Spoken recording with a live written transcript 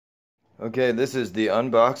Okay, this is the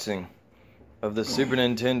unboxing of the Super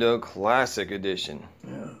Nintendo Classic Edition.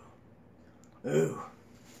 Ooh.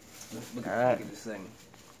 Look at this thing.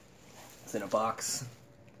 It's in a box.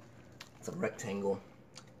 It's a rectangle.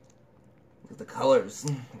 Look at the colors.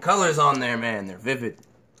 The colors on there, man. They're vivid.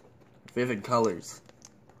 Vivid colors.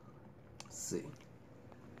 Let's see.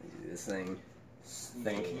 This thing.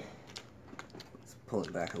 Let's pull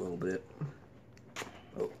it back a little bit.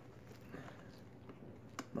 Oh.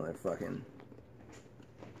 Motherfucking.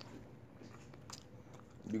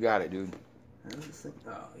 You got it, dude. How does this thing?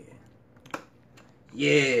 Oh, yeah.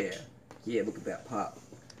 Yeah! Yeah, look at that pop.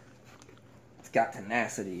 It's got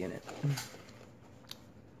tenacity in it.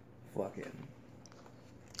 Fucking.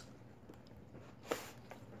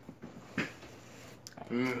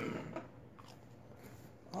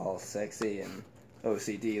 All sexy and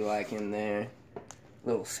OCD-like in there.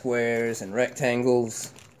 Little squares and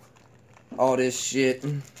rectangles. All this shit.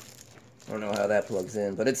 I don't know how that plugs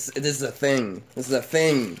in, but this is a thing. This is a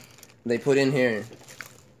thing they put in here.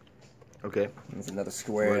 Okay. There's another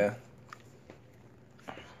square.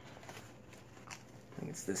 I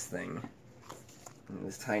think it's this thing. And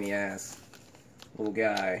this tiny ass little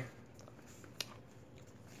guy.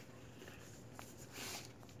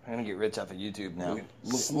 I'm gonna get rich off of YouTube now.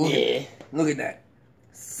 Look at that.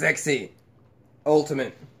 Sexy.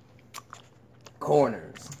 Ultimate.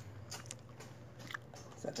 Corners.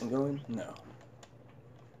 Is that thing going? No.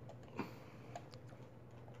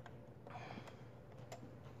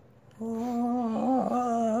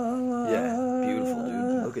 Yeah, beautiful,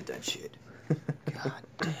 dude. Look at that shit. God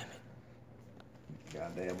damn it.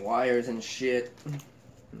 Goddamn wires and shit.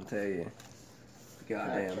 I'll tell you.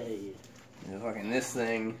 Goddamn. You know, fucking this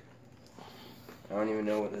thing. I don't even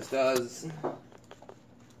know what this does. I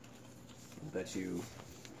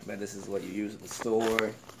bet this is what you use at the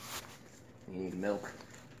store. You need milk.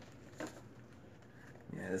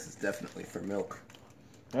 Yeah, this is definitely for milk.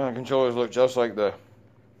 Yeah, the controllers look just like the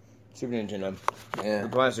Super Nintendo. Yeah. The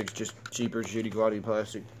plastic's just cheaper, shitty quality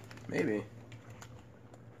plastic. Maybe.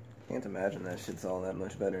 Can't imagine that shit's all that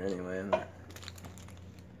much better anyway.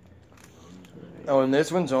 Oh, and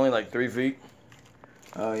this one's only like 3 feet.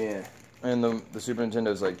 Oh, yeah. And the Super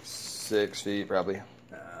Nintendo's like 6 feet, probably.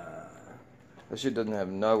 That shit doesn't have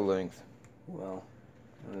no length. Well,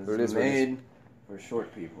 it's made for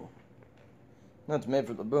short people. No, it's made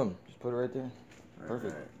for the boom. Just put it right there.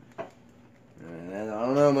 Perfect. Right. I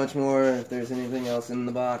don't know much more if there's anything else in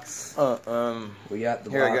the box. We got the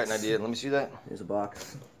Here, box. I got an idea. Let me see that. Here's a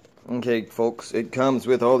box. Okay, folks, it comes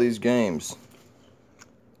with all these games.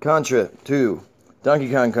 Contra 2, Donkey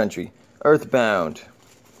Kong Country, Earthbound,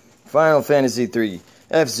 Final Fantasy 3,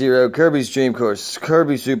 F-Zero, Kirby's Dream Course,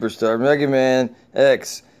 Kirby Superstar, Mega Man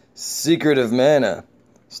X, Secret of Mana,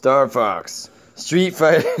 Star Fox, Street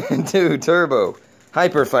Fighter 2 Turbo,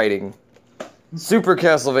 Hyper Fighting, Super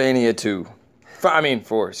Castlevania 2.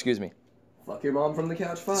 4, excuse me. Fuck your mom from the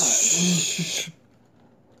couch 5.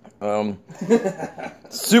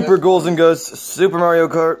 Super Ghouls and Ghosts, Super Mario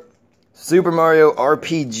Kart, Super Mario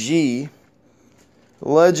RPG,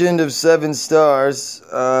 Legend of 7 Stars,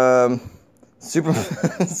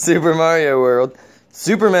 Super Mario World,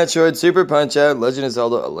 Super Metroid, Super Punch-Out, Legend of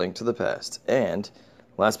Zelda: A Link to the Past, and,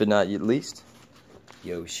 last but not least,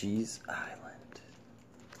 Yoshi's Island.